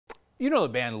You know the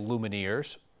band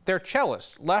Lumineers. Their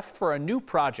cellist left for a new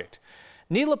project.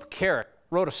 Neyla Pekarek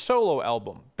wrote a solo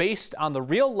album based on the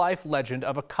real-life legend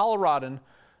of a Coloradan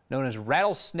known as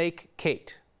Rattlesnake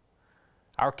Kate.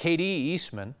 Our Katie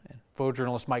Eastman and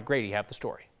photojournalist Mike Grady have the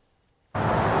story. The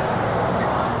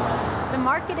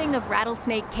marketing of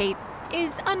Rattlesnake Kate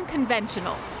is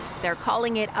unconventional. They're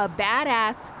calling it a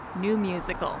badass new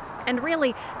musical. And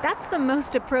really, that's the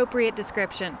most appropriate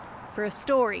description for a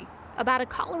story about a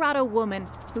Colorado woman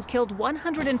who killed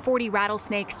 140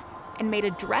 rattlesnakes and made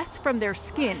a dress from their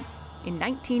skin in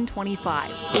 1925.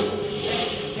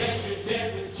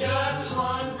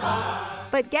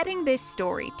 But getting this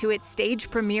story to its stage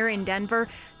premiere in Denver,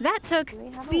 that took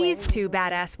these two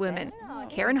badass women,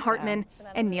 Karen Hartman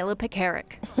and Neyla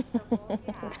Pekarek.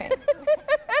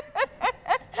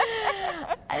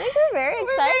 I think we're very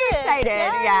excited.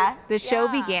 Yeah. The show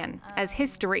began as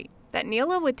history that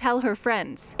Neyla would tell her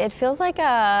friends. It feels like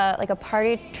a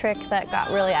party trick that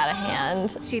got really out of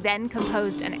hand. She then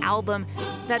composed an album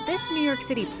that this New York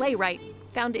City playwright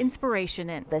found inspiration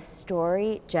in. The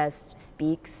story just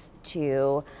speaks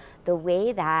to the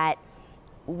way that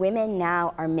women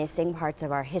now are missing parts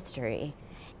of our history,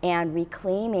 and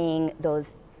reclaiming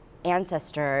those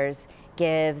ancestors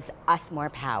gives us more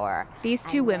power. These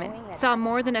two women saw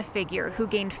more than a figure who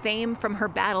gained fame from her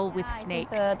battle with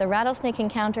snakes. The rattlesnake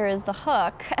encounter is the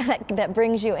hook that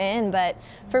brings you in, but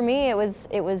for me it was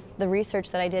the research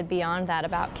that I did beyond that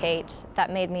about Kate that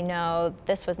made me know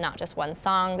this was not just one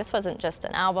song, this wasn't just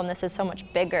an album, this is so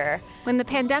much bigger. When the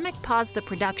pandemic paused the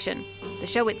production, the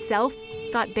show itself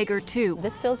got bigger too.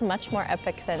 This feels much more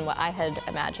epic than what I had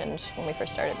imagined when we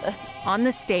first started this. On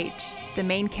the stage, the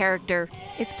main character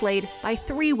is played by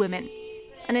three women,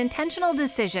 an intentional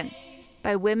decision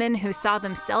by women who saw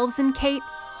themselves in Kate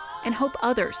and hope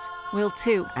others will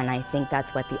too. And I think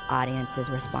that's what the audience is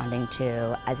responding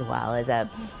to as well, as a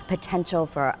potential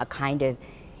for a kind of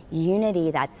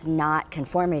unity that's not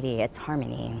conformity, it's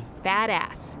harmony.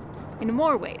 Badass in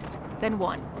more ways than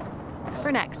one.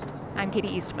 For Next, I'm Katie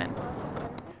Eastman.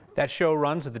 That show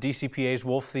runs at the DCPA's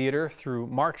Wolf Theater through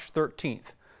March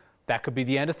 13th. That could be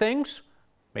the end of things.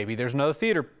 Maybe there's another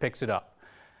theater picks it up.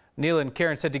 Neyla and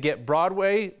Karen said to get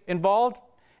Broadway involved,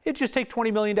 it'd just take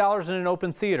 $20 million in an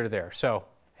open theater there. So,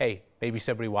 hey, maybe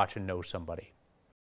somebody watching knows somebody.